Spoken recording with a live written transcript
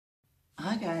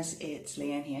Hi guys, it's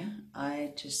Leanne here.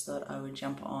 I just thought I would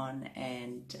jump on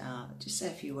and just say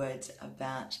a few words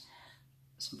about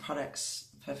some products,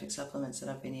 Perfect supplements that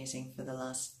I've been using for the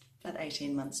last about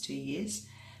 18 months, 2 years,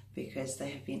 because they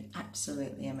have been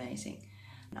absolutely amazing.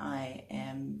 I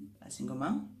am a single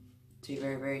mum, two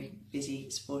very, very busy,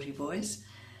 sporty boys.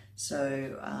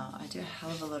 So I do a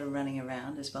hell of a lot of running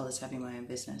around as well as having my own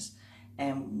business.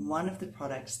 And one of the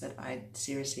products that I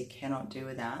seriously cannot do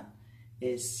without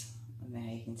is, I don't know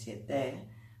how you can see it there,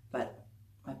 but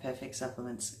my Perfect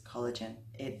Supplements Collagen.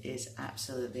 It is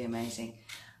absolutely amazing.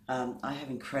 I have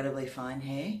incredibly fine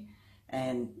hair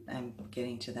and I'm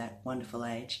getting to that wonderful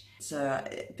age. So,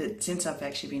 but since I've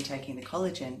actually been taking the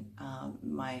collagen,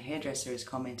 my hairdresser has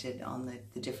commented on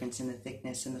the difference in the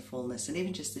thickness and the fullness and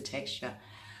even just the texture.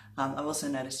 I've also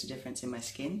noticed a difference in my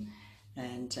skin,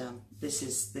 and this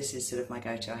is sort of my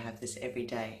go-to. I have this every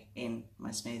day in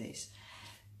my smoothies.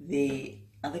 The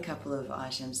other couple of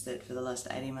items that for the last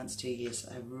 18 months, 2 years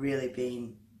have really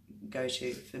been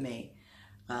go-to for me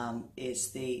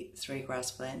is the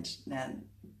 3-grass blend. Now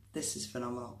this is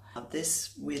phenomenal.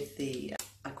 This with the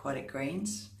aquatic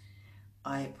greens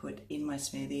I put in my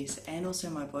smoothies and also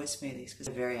my boys' smoothies because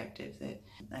they're very active. They're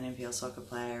an NPL soccer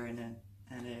player and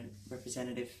a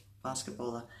representative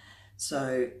basketballer.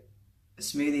 So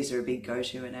smoothies are a big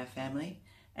go-to in our family,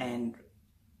 and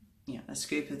you know, a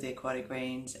scoop of the aquatic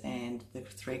greens and the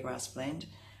 3-grass blend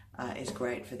is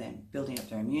great for them, building up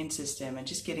their immune system and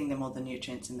just getting them all the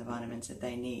nutrients and the vitamins that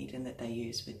they need and that they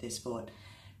use with their sport.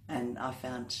 And I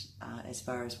found as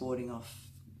far as warding off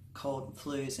cold and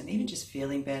flus and even just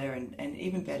feeling better and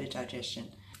even better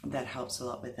digestion, that helps a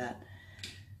lot with that.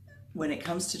 When it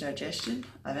comes to digestion,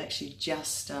 I've actually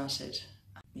just started.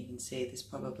 You can see this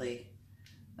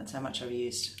that's how much I've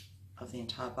used of the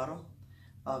entire bottle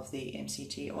of the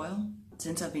MCT oil.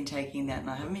 Since I've been taking that, and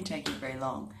I haven't been taking it very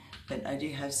long, but I do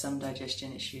have some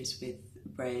digestion issues with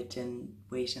bread and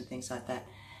wheat and things like that,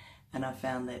 and I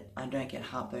found that I don't get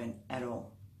heartburn at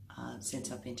all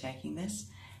since I've been taking this.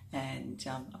 And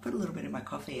I put a little bit in my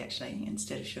coffee actually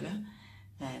instead of sugar,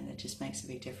 and it just makes a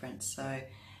big difference. So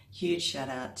huge shout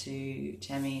out to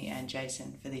Tammy and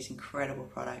Jason for these incredible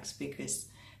products, because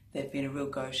they've been a real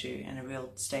go-to and a real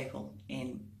staple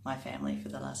in my family for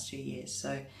the last 2 years.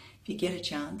 So if you get a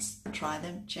chance, try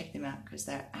them, check them out, because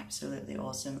they're absolutely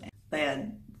awesome. They are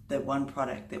the one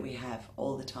product that we have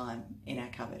all the time in our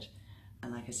cupboard.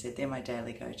 And like I said, they're my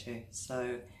daily go-to.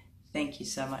 So thank you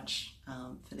so much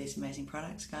for these amazing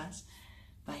products, guys.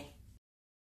 Bye.